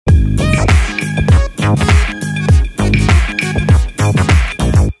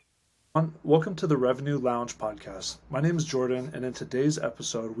Welcome to the Revenue Lounge podcast. My name is Jordan, and in today's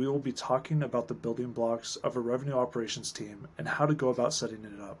episode, we will be talking about the building blocks of a revenue operations team and how to go about setting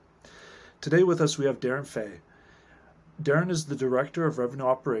it up. Today with us, we have Darren Fay. Darren is the Director of Revenue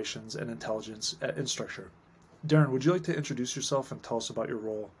Operations and Intelligence at Instructure. Darren, would you like to introduce yourself and tell us about your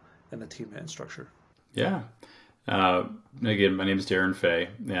role in the team at Instructure? Yeah. Again, my name is Darren Fay,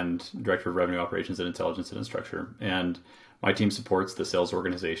 and Director of Revenue Operations and Intelligence at Instructure. And my team supports the sales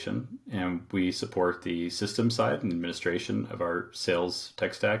organization, and we support the system side and administration of our sales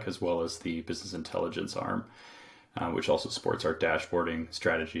tech stack, as well as the business intelligence arm, which also supports our dashboarding,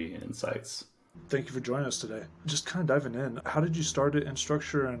 strategy, and insights. Thank you for joining us today. Just kind of diving in, how did you start at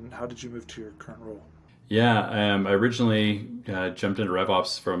Instructure and how did you move to your current role? Yeah, I originally jumped into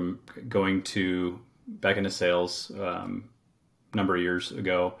RevOps from going back into sales a number of years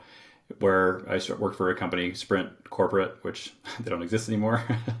ago, where I worked for a company, Sprint Corporate, which they don't exist anymore.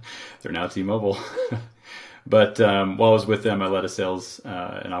 They're now T-Mobile. But while I was with them, I led a sales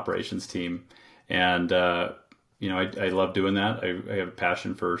and operations team. And, I love doing that. I have a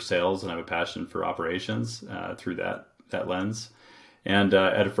passion for sales and I have a passion for operations through that lens. And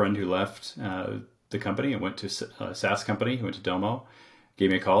I had a friend who left the company and went to a SaaS company, went to Domo,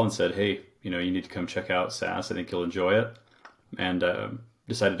 gave me a call and said, hey, you need to come check out SaaS. I think you'll enjoy it. And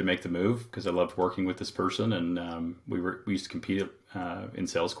decided to make the move because I loved working with this person, and we used to compete in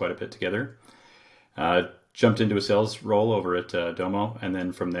sales quite a bit together. Jumped into a sales role over at Domo, and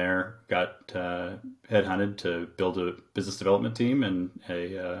then from there got headhunted to build a business development team and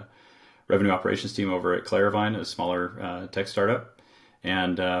a revenue operations team over at Claravine, a smaller tech startup.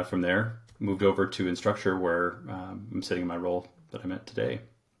 And from there moved over to Instructure, where I'm sitting in my role that I'm at today.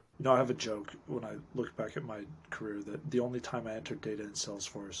 I have a joke when I look back at my career that the only time I entered data in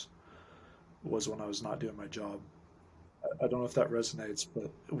Salesforce was when I was not doing my job. I don't know if that resonates,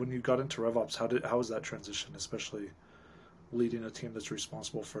 but when you got into RevOps, how was that transition, especially leading a team that's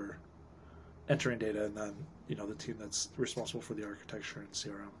responsible for entering data and then, the team that's responsible for the architecture and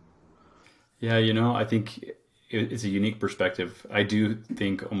CRM? Yeah, I think it's a unique perspective. I do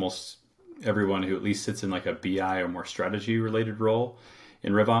think almost everyone who at least sits in like a BI or more strategy related role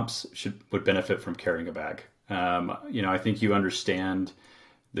in RevOps would benefit from carrying a bag. I think you understand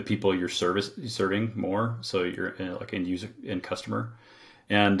the people you're serving more, so you're like end user and customer,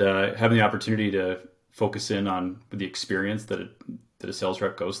 and having the opportunity to focus in on the experience that a sales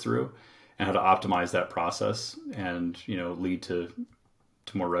rep goes through and how to optimize that process and lead to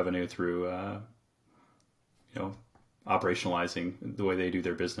more revenue through operationalizing the way they do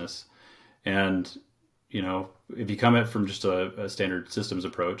their business. And if you come at from just a standard systems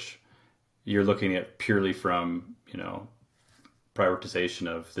approach, you're looking at purely from, prioritization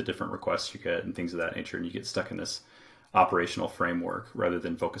of the different requests you get and things of that nature. And you get stuck in this operational framework rather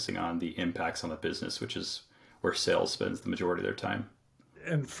than focusing on the impacts on the business, which is where sales spends the majority of their time.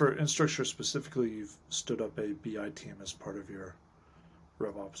 And for Instructure specifically, you've stood up a BI team as part of your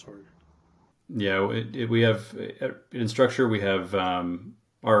RevOps org. Yeah, we have at Instructure, we have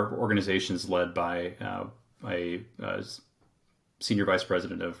our organization is led by a senior vice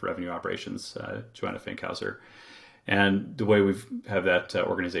president of revenue operations, Joanna Finkhauser. And the way we have that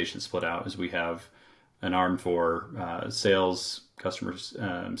organization split out is we have an arm for sales, customer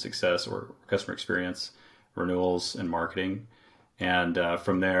success or customer experience, renewals, and marketing. And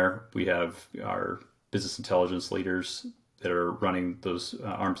from there, we have our business intelligence leaders that are running those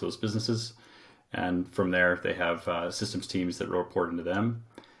arms of those businesses. And from there, they have systems teams that report into them.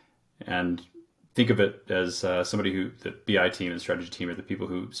 And think of it as somebody the BI team and strategy team are the people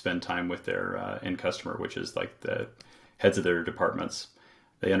who spend time with their end customer, which is like the heads of their departments.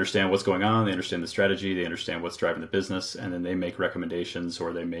 They understand what's going on, they understand the strategy, they understand what's driving the business, and then they make recommendations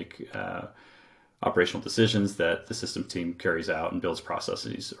or they make operational decisions that the system team carries out and builds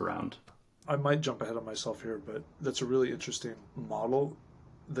processes around. I might jump ahead of myself here, but that's a really interesting model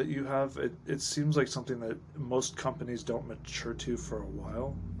that you have. It seems like something that most companies don't mature to for a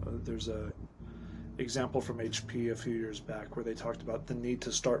while. There's a example from HP a few years back where they talked about the need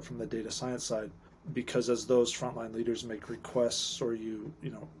to start from the data science side, because as those frontline leaders make requests or you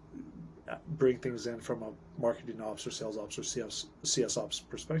bring things in from a marketing ops or sales ops or CS ops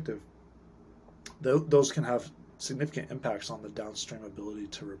perspective, those can have significant impacts on the downstream ability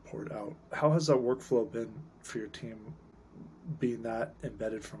to report out. How has that workflow been for your team, being that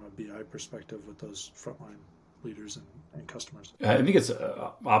embedded from a BI perspective with those frontline leaders and customers? I think it's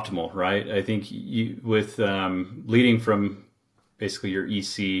optimal, right? I think with leading from basically your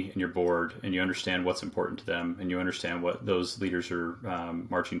EC and your board, and you understand what's important to them, and you understand what those leaders are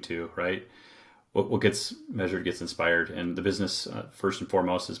marching to, right? What gets measured gets inspired, and the business first and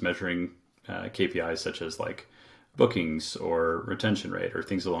foremost is measuring KPIs such as like bookings or retention rate or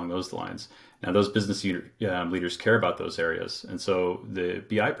things along those lines. Now, those business leaders care about those areas. And so the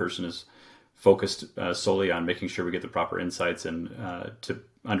BI person is focused solely on making sure we get the proper insights and to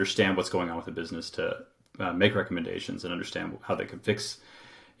understand what's going on with the business, to make recommendations and understand how they can fix,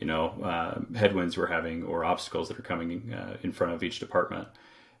 headwinds we're having or obstacles that are coming in front of each department.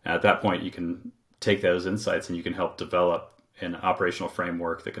 And at that point, you can take those insights and you can help develop an operational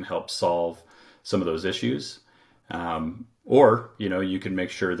framework that can help solve some of those issues. Or you can make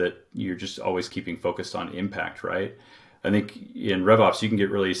sure that you're just always keeping focused on impact, right? I think in RevOps, you can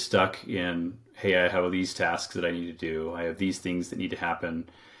get really stuck in, hey, I have these tasks that I need to do. I have these things that need to happen.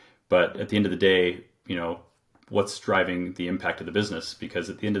 But at the end of the day, what's driving the impact of the business? Because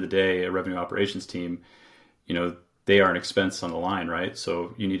at the end of the day, a revenue operations team, they are an expense on the line, right?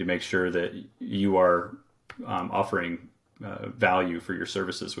 So you need to make sure that you are offering value for your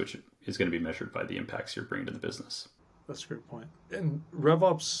services, which is going to be measured by the impacts you're bringing to the business. That's a great point. And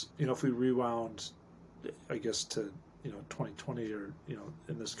RevOps, if we rewound, I guess, to 2020 or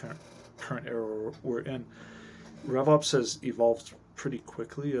in this current era we're in, RevOps has evolved pretty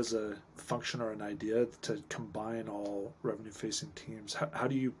quickly as a function or an idea to combine all revenue-facing teams. How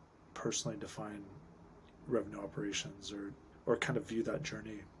do you personally define revenue operations or kind of view that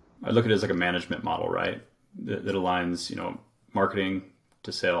journey? I look at it as like a management model, right? That aligns, marketing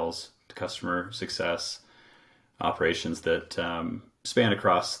to sales to customer success, operations that span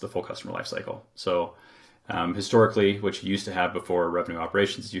across the full customer lifecycle. So historically, what you used to have before revenue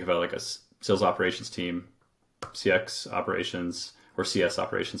operations, you have like a sales operations team, CX operations or CS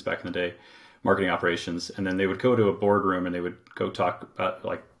operations back in the day, marketing operations, and then they would go to a boardroom and they would go talk about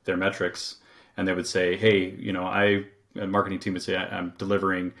like their metrics, and they would say, hey, a marketing team would say, I'm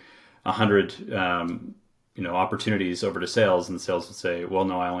delivering 100 opportunities over to sales, and the sales would say, well,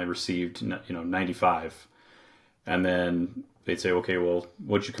 no, I only received 95. And then they'd say, okay, well,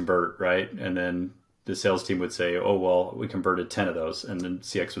 what'd you convert, right? And then the sales team would say, oh, well, we converted 10 of those. And then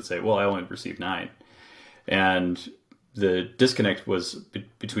CX would say, well, I only received 9. And the disconnect was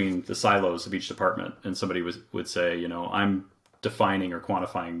between the silos of each department. And somebody would say, I'm defining or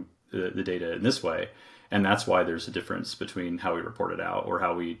quantifying the data in this way. And that's why there's a difference between how we report it out or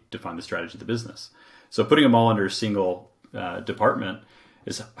how we define the strategy of the business. So putting them all under a single department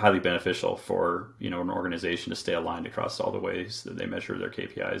is highly beneficial for an organization to stay aligned across all the ways that they measure their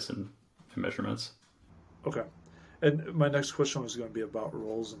KPIs and measurements. Okay. And my next question was going to be about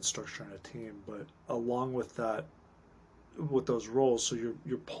roles and structure in a team, but along with that, with those roles, so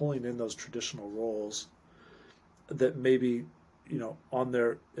you're pulling in those traditional roles that maybe in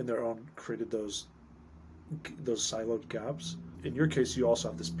their own created those siloed gaps. In your case, you also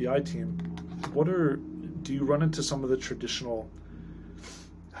have this BI team. Do you run into some of the traditional,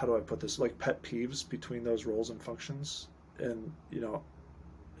 how do I put this, like pet peeves between those roles and functions? And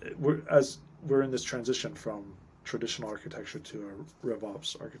we're in this transition from traditional architecture to a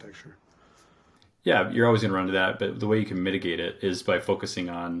RevOps architecture. Yeah, you're always going to run into that, but the way you can mitigate it is by focusing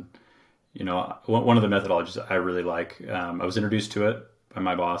on, one of the methodologies I really like. I was introduced to it by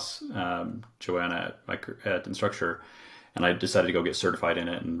my boss, Joanna at Instructure, and I decided to go get certified in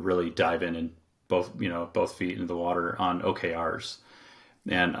it and really dive in both feet into the water on OKRs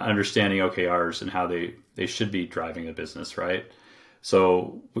and understanding OKRs and how they should be driving a business, right?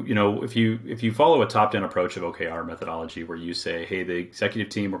 So, if you follow a top-down approach of OKR methodology where you say, hey, the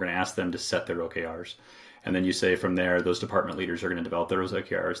executive team, we're going to ask them to set their OKRs. And then you say from there, those department leaders are going to develop those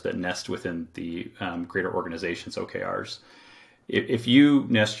OKRs that nest within the greater organization's OKRs. If you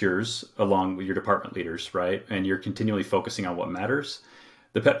nest yours along with your department leaders, right, and you're continually focusing on what matters,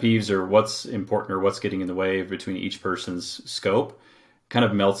 the pet peeves or what's important or what's getting in the way between each person's scope kind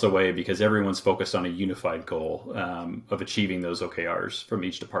of melts away because everyone's focused on a unified goal of achieving those OKRs from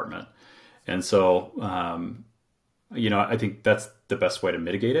each department. And so, I think that's the best way to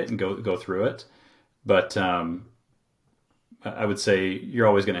mitigate it and go through it. But I would say you're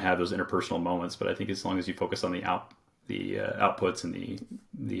always going to have those interpersonal moments. But I think as long as you focus on the outputs and the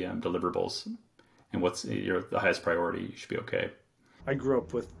deliverables and what's the highest priority, you should be okay. I grew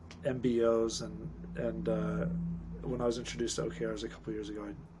up with MBOs and when I was introduced to OKRs a couple of years ago,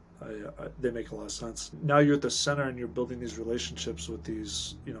 they make a lot of sense. Now you're at the center and you're building these relationships with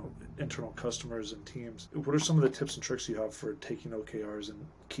these, internal customers and teams. What are some of the tips and tricks you have for taking OKRs and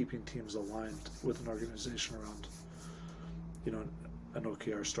keeping teams aligned with an organization around, an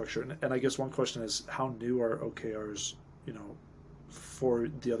OKR structure? And I guess one question is, how new are OKRs, for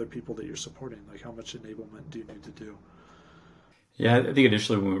the other people that you're supporting? Like, how much enablement do you need to do? Yeah, I think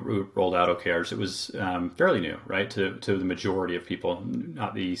initially when we rolled out OKRs, it was fairly new, right, to the majority of people,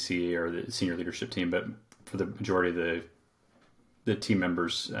 not the EC or the senior leadership team, but for the majority of the team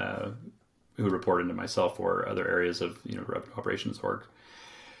members who reported to myself or other areas of revenue operations org.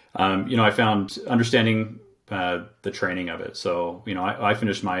 I found understanding the training of it. So I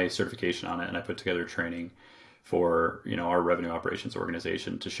finished my certification on it, and I put together training for our revenue operations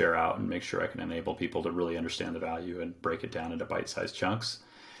organization to share out and make sure I can enable people to really understand the value and break it down into bite-sized chunks.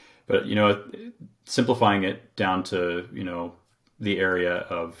 But simplifying it down to the area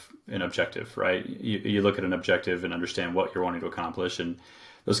of an objective, right? You look at an objective and understand what you're wanting to accomplish, and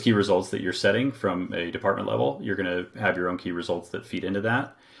those key results that you're setting from a department level, you're going to have your own key results that feed into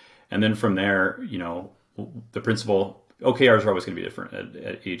that. And then from there, the principle, OKRs are always going to be different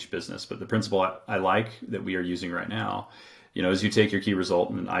at each business, but the principle I like that we are using right now, is you take your key result,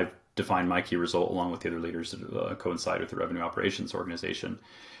 and I've defined my key result along with the other leaders that coincide with the revenue operations organization.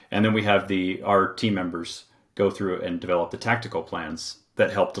 And then we have our team members go through and develop the tactical plans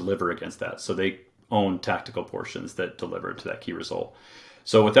that help deliver against that. So they own tactical portions that deliver to that key result.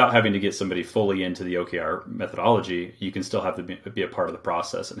 So without having to get somebody fully into the OKR methodology, you can still have to be a part of the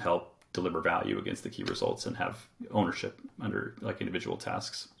process and help deliver value against the key results and have ownership under like individual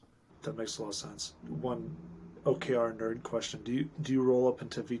tasks. That makes a lot of sense. One OKR nerd question: Do you roll up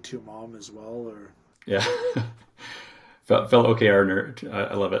into V2 Mom as well, or? Yeah, fellow OKR nerd,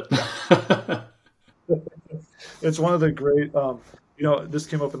 I love it. It's one of the great. This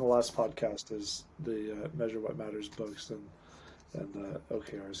came up in the last podcast. Is the Measure What Matters books and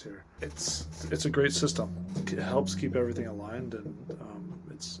OKRs here. It's a great system. It helps keep everything aligned, and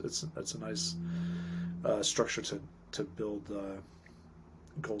it's a nice structure to build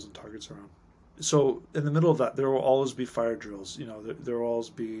goals and targets around. So in the middle of that, there will always be fire drills. There will always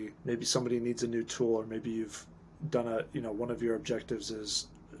be, maybe somebody needs a new tool, or maybe you've done one of your objectives is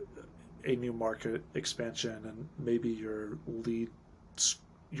a new market expansion, and maybe your lead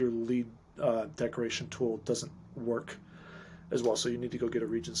decoration tool doesn't work as well, so you need to go get a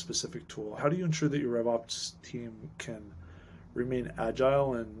region-specific tool. How do you ensure that your RevOps team can remain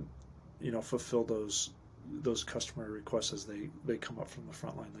agile and fulfill those customer requests as they come up from the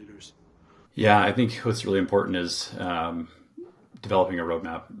frontline leaders? Yeah, I think what's really important is developing a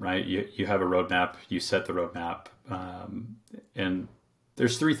roadmap, right? You have a roadmap, you set the roadmap, and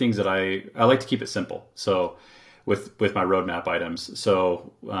there's three things that I like to keep it simple. So with my roadmap items,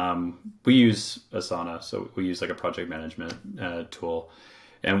 so we use Asana, so we use like a project management tool.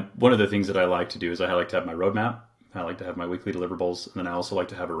 And one of the things that I like to do is I like to have my roadmap, I like to have my weekly deliverables, and then I also like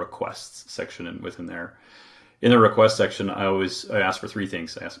to have a requests section within there. In the request section, I ask for three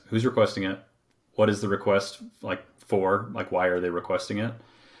things. I ask who's requesting it, what is the request like for, like why are they requesting it,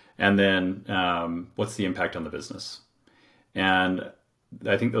 and then what's the impact on the business. And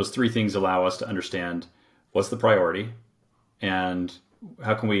I think those three things allow us to understand what's the priority and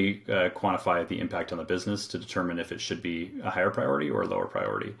how can we quantify the impact on the business to determine if it should be a higher priority or a lower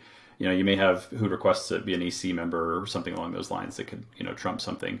priority. You may have who requests to be an EC member or something along those lines that could trump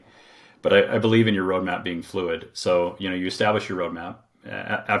something. But I believe in your roadmap being fluid. So, you establish your roadmap.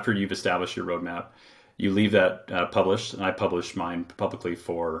 After you've established your roadmap, you leave that published. And I publish mine publicly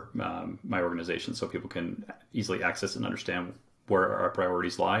for my organization so people can easily access and understand where our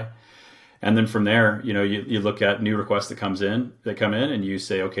priorities lie. And then from there, you look at new requests that come in and you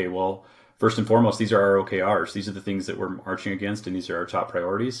say, okay, well, first and foremost, these are our OKRs. These are the things that we're marching against, and these are our top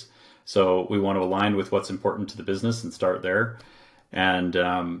priorities. So we want to align with what's important to the business and start there. And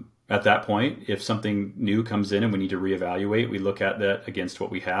at that point, if something new comes in and we need to reevaluate, we look at that against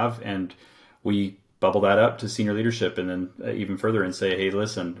what we have and we bubble that up to senior leadership, and then even further and say, hey,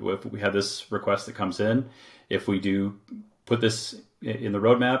 listen, if we have this request that comes in, if we do put this in the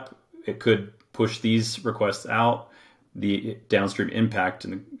roadmap, it could push these requests out, the downstream impact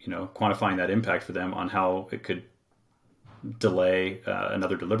and quantifying that impact for them on how it could delay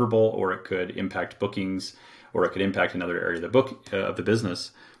another deliverable, or it could impact bookings, or it could impact another area of the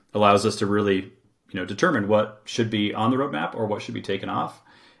business, allows us to really determine what should be on the roadmap or what should be taken off.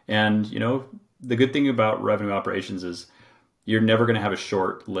 And the good thing about revenue operations is you're never going to have a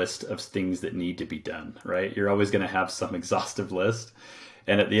short list of things that need to be done, right? You're always going to have some exhaustive list.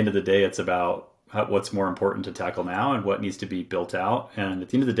 And at the end of the day, it's about what's more important to tackle now and what needs to be built out. And at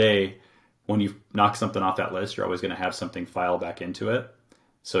the end of the day, when you knock something off that list, you're always going to have something file back into it.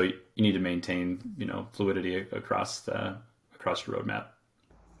 So you need to maintain, fluidity across your roadmap.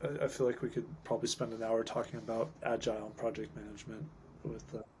 I feel like we could probably spend an hour talking about agile and project management with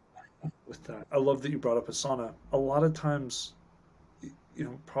that. I love that you brought up Asana. A lot of times,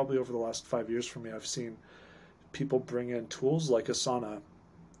 probably over the last 5 years for me, I've seen people bring in tools like Asana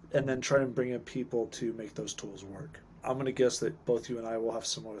and then try and bring in people to make those tools work. I'm going to guess that both you and I will have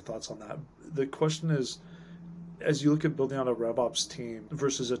similar thoughts on that. The question is, as you look at building out a RevOps team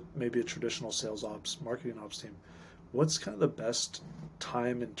versus maybe a traditional sales ops, marketing ops team, what's kind of the best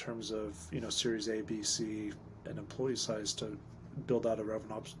time in terms of, Series A, B, C, and employee size to build out a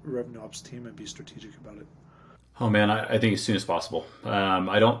revenue ops team and be strategic about it? Oh man, I think as soon as possible.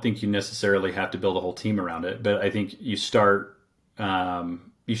 I don't think you necessarily have to build a whole team around it, but I think you start.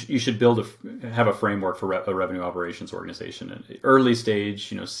 You should have a framework for a revenue operations organization. Early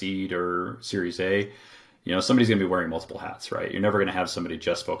stage, seed or Series A, somebody's going to be wearing multiple hats, right? You're never going to have somebody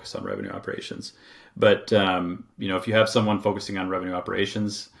just focused on revenue operations. But if you have someone focusing on revenue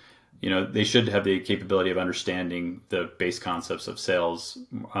operations, they should have the capability of understanding the base concepts of sales,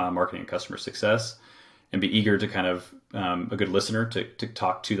 marketing, and customer success, and be eager to kind of a good listener to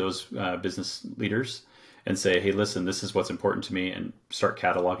talk to those business leaders and say, hey, listen, this is what's important to me, and start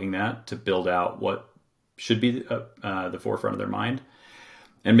cataloging that to build out what should be the forefront of their mind,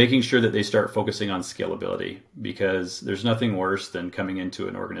 and making sure that they start focusing on scalability, because there's nothing worse than coming into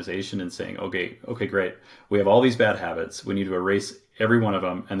an organization and saying, okay, great, we have all these bad habits, we need to erase every one of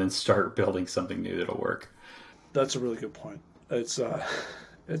them and then start building something new that'll work. That's a really good point. It's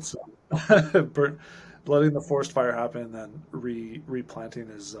letting the forest fire happen and then replanting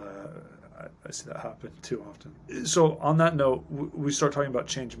is I see that happen too often. So on that note, we start talking about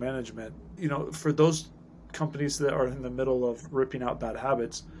change management. For those companies that are in the middle of ripping out bad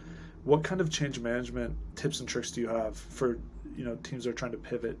habits, what kind of change management tips and tricks do you have for teams that are trying to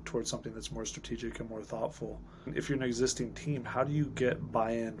pivot towards something that's more strategic and more thoughtful? If you're an existing team, how do you get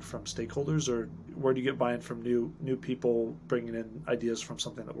buy-in from stakeholders, or where do you get buy-in from new people bringing in ideas from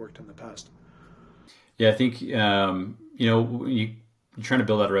something that worked in the past? Yeah, I think you're trying to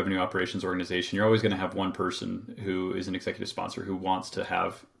build out a revenue operations organization, you're always going to have one person who is an executive sponsor who wants to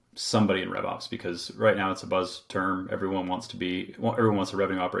have somebody in RevOps, because right now it's a buzz term. Everyone wants a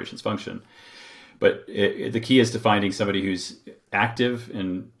revenue operations function. But the key is to finding somebody who's active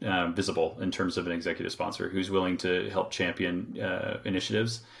and visible in terms of an executive sponsor, who's willing to help champion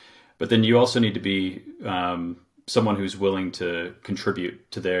initiatives. But then you also need to be someone who's willing to contribute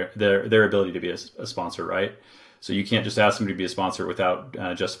to their ability to be a sponsor, right? So you can't just ask them to be a sponsor without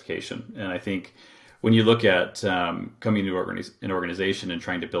justification. And I think when you look at coming to an organization and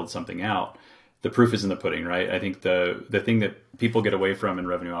trying to build something out, the proof is in the pudding, right? I think the thing that people get away from in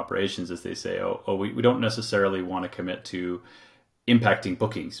revenue operations is they say, we don't necessarily want to commit to impacting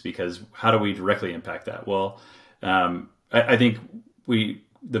bookings, because how do we directly impact that? Well, I think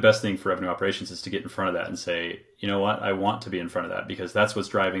the best thing for revenue operations is to get in front of that and say, you know what, I want to be in front of that, because that's what's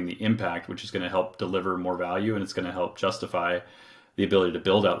driving the impact, which is going to help deliver more value, and it's going to help justify the ability to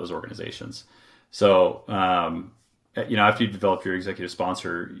build out those organizations. So, after you develop your executive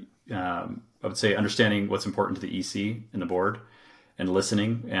sponsor, I would say understanding what's important to the EC and the board, and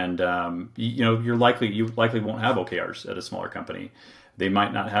listening. And you likely won't have OKRs at a smaller company. They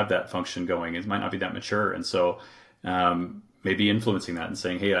might not have that function going. It might not be that mature, and so maybe influencing that and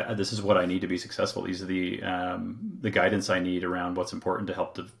saying, hey, this is what I need to be successful. These are the guidance I need around what's important to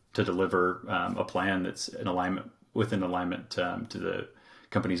help to deliver a plan that's within alignment to the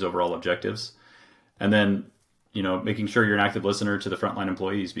company's overall objectives. And then making sure you're an active listener to the frontline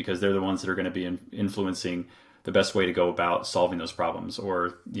employees, because they're the ones that are going to be influencing the best way to go about solving those problems,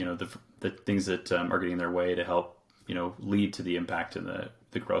 or the things that are getting in their way to help lead to the impact and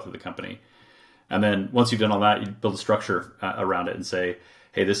the growth of the company. And then once you've done all that, you build a structure around it and say,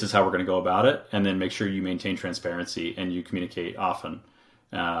 hey, this is how we're going to go about it. And then make sure you maintain transparency and you communicate often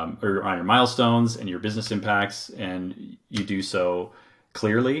or on your milestones and your business impacts, and you do so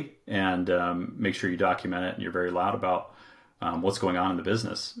clearly, and make sure you document it, and you're very loud about what's going on in the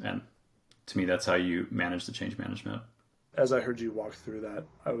business. And to me, that's how you manage the change management. As I heard you walk through that,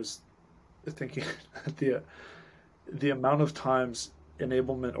 I was thinking the amount of times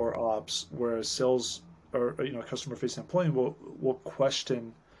enablement or ops where a sales or customer facing employee will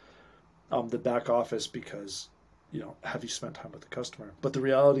question the back office because have you spent time with the customer? But the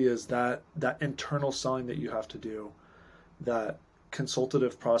reality is that internal selling that you have to do, that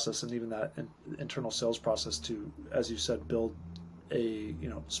consultative process, and even that internal sales process to, as you said, build a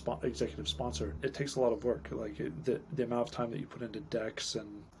executive sponsor, it takes a lot of work. Like the amount of time that you put into decks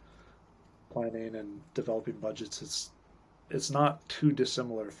and planning and developing budgets, it's not too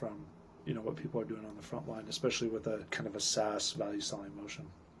dissimilar from what people are doing on the front line, especially with a kind of a SaaS value selling motion.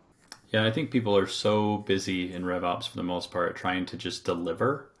 Yeah, I think people are so busy in RevOps for the most part trying to just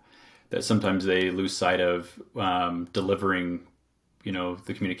deliver that sometimes they lose sight of delivering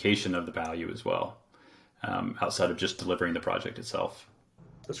the communication of the value as well. outside of just delivering the project itself.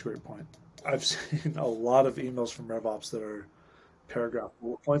 That's a great point. I've seen a lot of emails from RevOps that are paragraph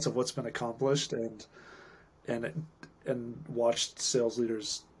bullet points of what's been accomplished, and and watched sales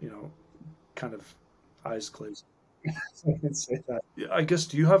leaders, kind of eyes glazed. I can say that. Yeah, I guess,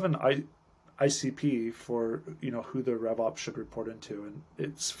 do you have an ICP for, who the RevOps should report into? And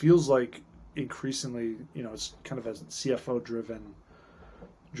it feels like increasingly, it's kind of a CFO driven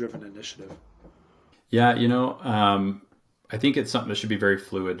initiative. Yeah, I think it's something that should be very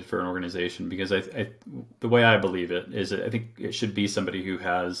fluid for an organization because the way I believe it is that I think it should be somebody who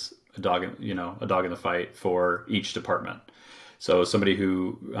has a dog in the fight for each department. So somebody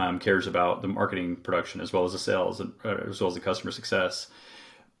who cares about the marketing production as well as the sales and as well as the customer success.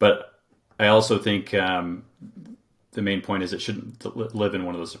 But I also think the main point is it shouldn't live in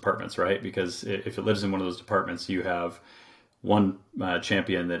one of those departments, right? Because if it lives in one of those departments, you have one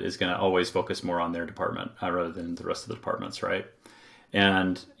champion that is going to always focus more on their department rather than the rest of the departments, right?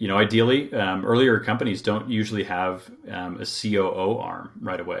 And ideally, earlier companies don't usually have a COO arm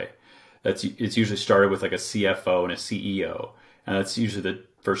right away. It's usually started with like a CFO and a CEO, and that's usually the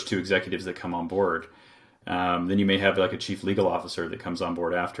first two executives that come on board. Then you may have like a chief legal officer that comes on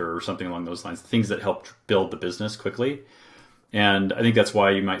board after, or something along those lines. Things that help build the business quickly. And I think that's why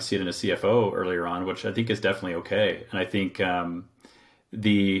you might see it in a CFO earlier on, which I think is definitely okay. And I think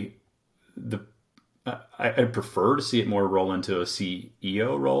I prefer to see it more roll into a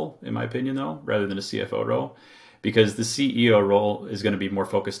CEO role, in my opinion, though, rather than a CFO role, because the CEO role is going to be more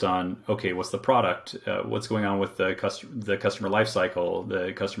focused on, okay, what's the product, what's going on with the customer life cycle,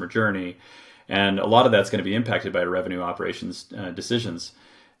 the customer journey, and a lot of that's going to be impacted by revenue operations decisions.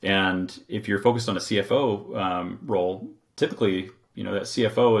 And if you're focused on a CFO role, typically, that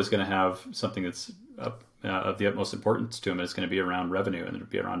CFO is going to have something that's of the utmost importance to him. It's going to be around revenue and it'll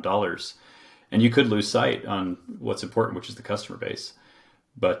be around dollars. And you could lose sight on what's important, which is the customer base.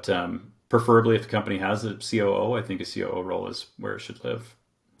 But preferably, if the company has a COO, I think a COO role is where it should live.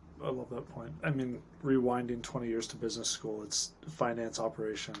 I love that point. I mean, rewinding 20 years to business school, it's finance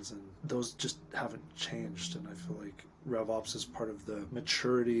operations, and those just haven't changed. And I feel like RevOps is part of the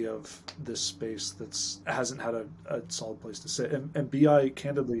maturity of this space that's hasn't had a solid place to sit. And BI,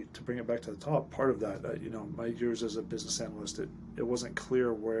 candidly, to bring it back to the top, part of that, my years as a business analyst, it wasn't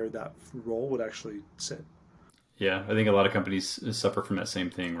clear where that role would actually sit. Yeah, I think a lot of companies suffer from that same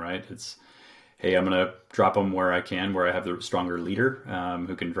thing, right? It's, hey, I'm going to drop them where I can, where I have the stronger leader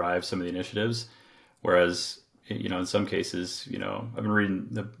who can drive some of the initiatives. Whereas, in some cases, I've been reading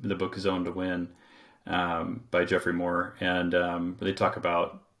the book Zone to Win by Jeffrey Moore, and they talk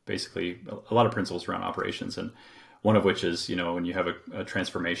about basically a lot of principles around operations, and one of which is, when you have a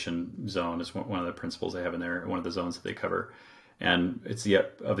transformation zone is one of the principles they have in there, one of the zones that they cover. And it's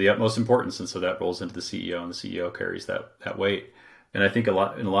of the utmost importance, and so that rolls into the CEO, and the CEO carries that weight. And I think in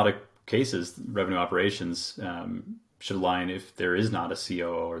a lot of cases, revenue operations should align if there is not a COO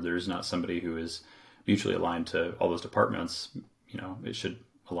or there is not somebody who is mutually aligned to all those departments. It should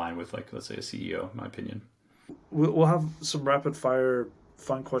align with, like, let's say, a CEO, in my opinion. We'll have some rapid fire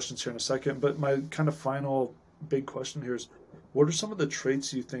fun questions here in a second, but my kind of final big question here is, what are some of the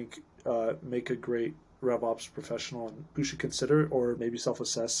traits you think make a great RevOps professional, and who should consider or maybe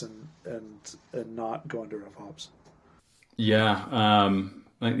self-assess and not go into RevOps? Yeah,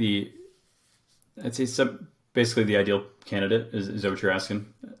 I'd say basically the ideal candidate is that what you're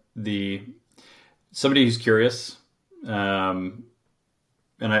asking? Somebody who's curious, and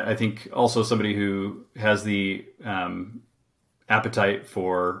I think also somebody who has the appetite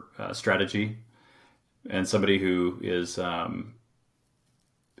for strategy, and somebody who is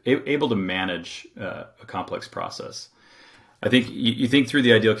able to manage a complex process. I think you think through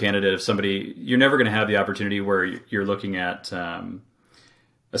the ideal candidate of somebody, you're never going to have the opportunity where you're looking at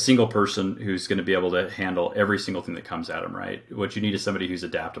a single person who's going to be able to handle every single thing that comes at them, right? What you need is somebody who's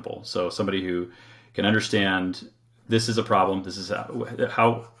adaptable. So somebody who can understand, this is a problem, this is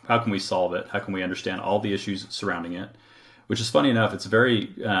how can we solve it? How can we understand all the issues surrounding it? Which is funny enough, it's a very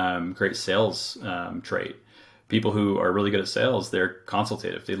great sales trait. People who are really good at sales, they're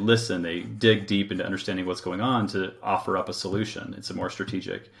consultative. They listen, they dig deep into understanding what's going on to offer up a solution. It's a more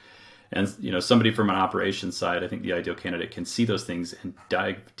strategic. And somebody from an operations side, I think the ideal candidate can see those things and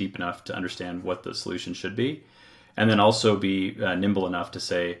dive deep enough to understand what the solution should be. And then also be nimble enough to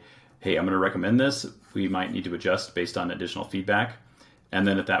say, hey, I'm going to recommend this. We might need to adjust based on additional feedback. And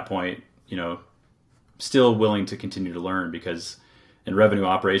then at that point, still willing to continue to learn, because in revenue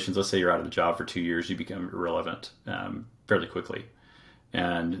operations, let's say you're out of the job for 2 years, you become irrelevant fairly quickly.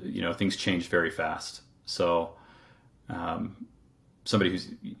 And, things change very fast. So somebody who's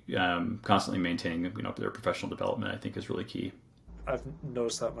constantly maintaining, their professional development, I think is really key. I've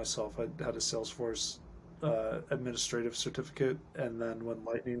noticed that myself. I had a Salesforce administrative certificate, and then when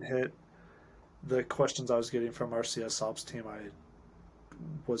Lightning hit, the questions I was getting from our CS Ops team, I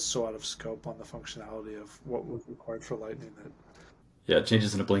was so out of scope on the functionality of what was required for Lightning that Yeah, it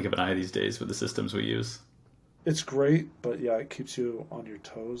changes in a blink of an eye these days with the systems we use. it's great, but yeah, it keeps you on your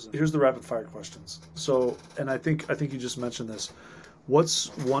toes. Here's the rapid fire questions. So, and I think you just mentioned this. What's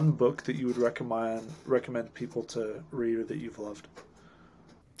one book that you would recommend people to read or that you've loved?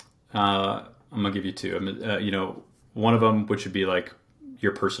 I'm gonna give you two. One of them, which would be like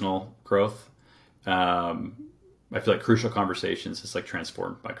your personal growth. I feel like Crucial Conversations has like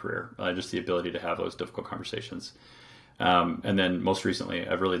transformed my career. Just the ability to have those difficult conversations. And then most recently,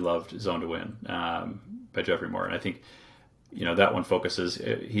 I've really loved Zone to Win by Jeffrey Moore. And I think, that one focuses,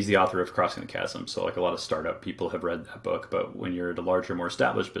 he's the author of Crossing the Chasm. So like a lot of startup people have read that book, but when you're at a larger, more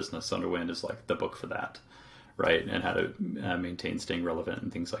established business, Zone to Win is like the book for that, right? And how to maintain staying relevant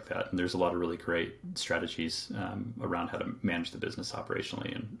and things like that. And there's a lot of really great strategies around how to manage the business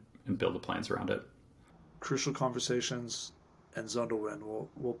operationally and build the plans around it. Crucial Conversations and Zone to Win.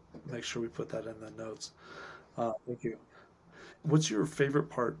 We'll make sure we put that in the notes. Thank you. What's your favorite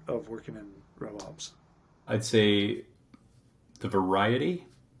part of working in RevOps? I'd say the variety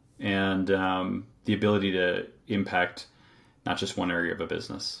and the ability to impact not just one area of a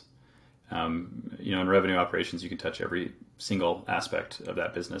business. In revenue operations, you can touch every single aspect of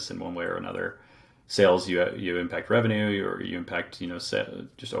that business in one way or another. Sales, you impact revenue, or you impact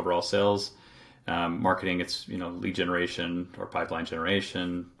just overall sales. Marketing, it's lead generation or pipeline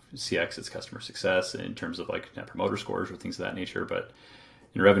generation. CX, it's customer success in terms of like net promoter scores or things of that nature. But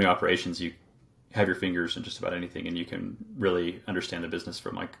in revenue operations, you have your fingers in just about anything, and you can really understand the business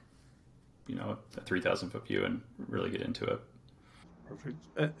from like a 3,000-foot view and really get into it. Perfect.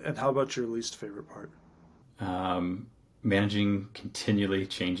 And how about your least favorite part? Managing continually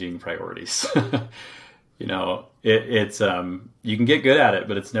changing priorities. It's you can get good at it,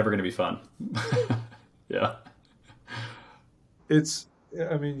 but it's never going to be fun. Yeah.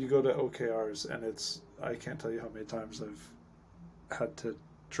 You go to OKRs, and I can't tell you how many times I've had to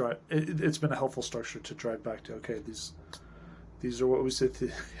try. It's been a helpful structure to drive back to, okay, these are what we say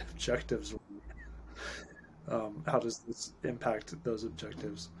the objectives. How does this impact those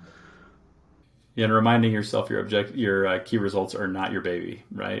objectives? Yeah, and reminding yourself your key results are not your baby,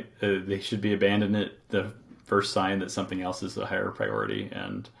 right? They should be abandoned at the first sign that something else is a higher priority.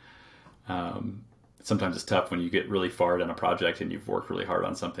 And sometimes it's tough when you get really far down a project and you've worked really hard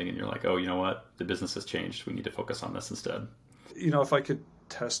on something and you're like, oh, you know what? The business has changed. We need to focus on this instead. If I could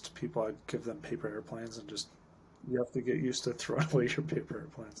test people, I'd give them paper airplanes and you have to get used to throwing away your paper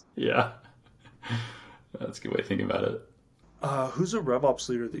airplanes. Yeah. That's a good way of thinking about it. Who's a RevOps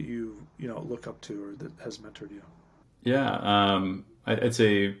leader that you look up to or that has mentored you? Yeah, I'd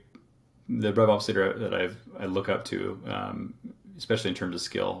say the RevOps leader that I look up to, especially in terms of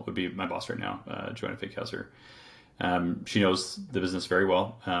skill, would be my boss right now, Joanna Fay. She knows the business very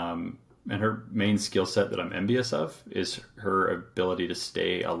well, and her main skill set that I'm envious of is her ability to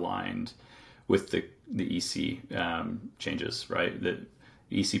stay aligned with the EC changes, right? The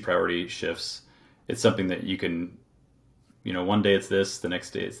EC priority shifts. It's something that you can, one day it's this, the next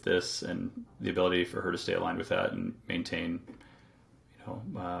day it's this, and the ability for her to stay aligned with that and maintain,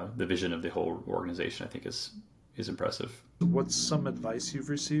 the vision of the whole organization, I think is impressive. What's some advice you've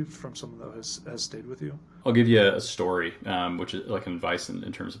received from someone that has stayed with you? I'll give you a story, which is like an advice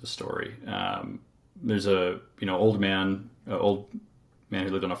in terms of a story. There's a old man who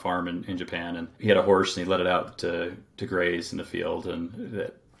lived on a farm in Japan, and he had a horse and he let it out to graze in the field, and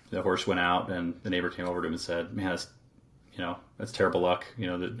the horse went out, and the neighbor came over to him and said, "Man, that's terrible luck.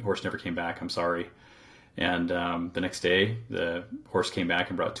 The horse never came back. I'm sorry." And the next day, the horse came back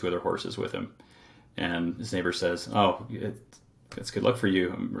and brought two other horses with him. And his neighbor says, "Oh, it's good luck for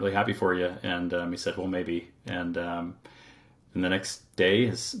you. I'm really happy for you." And he said, "Well, maybe." And then the next day,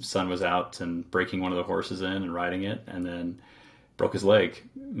 his son was out and breaking one of the horses in and riding it, and then broke his leg.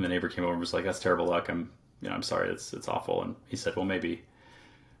 And the neighbor came over and was like, "That's terrible luck. I'm sorry. It's awful." And he said, "Well, maybe."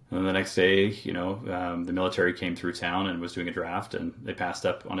 And then the next day, the military came through town and was doing a draft, and they passed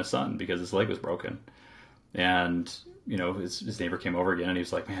up on his son because his leg was broken. And his neighbor came over again, and he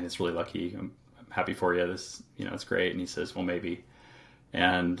was like, "Man, it's really lucky. I'm happy for you. This, it's great." And he says, "Well, maybe."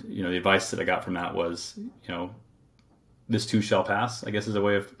 And the advice that I got from that was, this too shall pass, I guess is a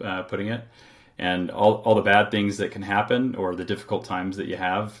way of putting it. And all the bad things that can happen, or the difficult times that you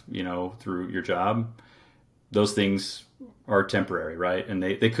have, through your job, those things are temporary, right? And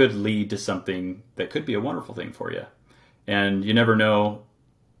they could lead to something that could be a wonderful thing for you. And you never know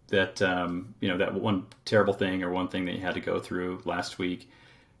that, that one terrible thing or one thing that you had to go through last week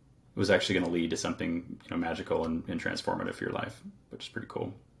was actually going to lead to something, magical and transformative for your life, which is pretty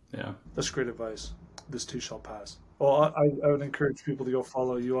cool. Yeah. That's great advice. This too shall pass. Well, I would encourage people to go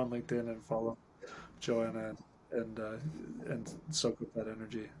follow you on LinkedIn and follow Joanna and soak up that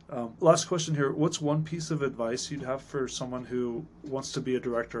energy. Last question here. What's one piece of advice you'd have for someone who wants to be a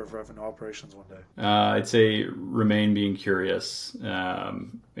director of revenue operations one day? I'd say remain being curious,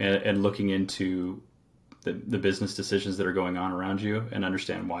 and looking into the business decisions that are going on around you and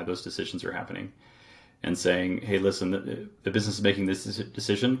understand why those decisions are happening. And saying, hey, listen, the business is making this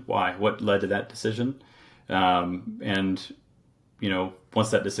decision. Why? What led to that decision? And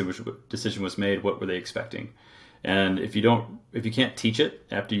once that decision was made, what were they expecting? And if you can't teach it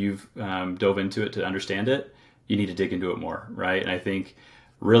after you've dove into it to understand it, you need to dig into it more, right? And I think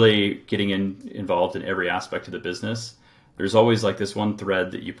really getting involved in every aspect of the business, there's always like this one thread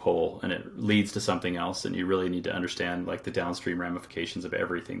that you pull and it leads to something else, and you really need to understand like the downstream ramifications of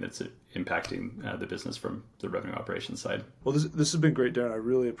everything that's impacting the business from the revenue operations side. Well, this has been great, Darren. I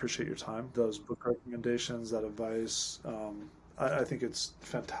really appreciate your time, those book recommendations, that advice. I think it's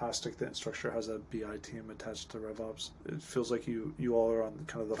fantastic that Instructure has a BI team attached to RevOps. It feels like you all are on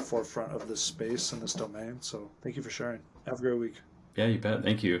kind of the forefront of this space and this domain. So thank you for sharing. Have a great week. Yeah, you bet.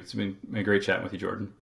 Thank you. It's been a great chatting with you, Jordan.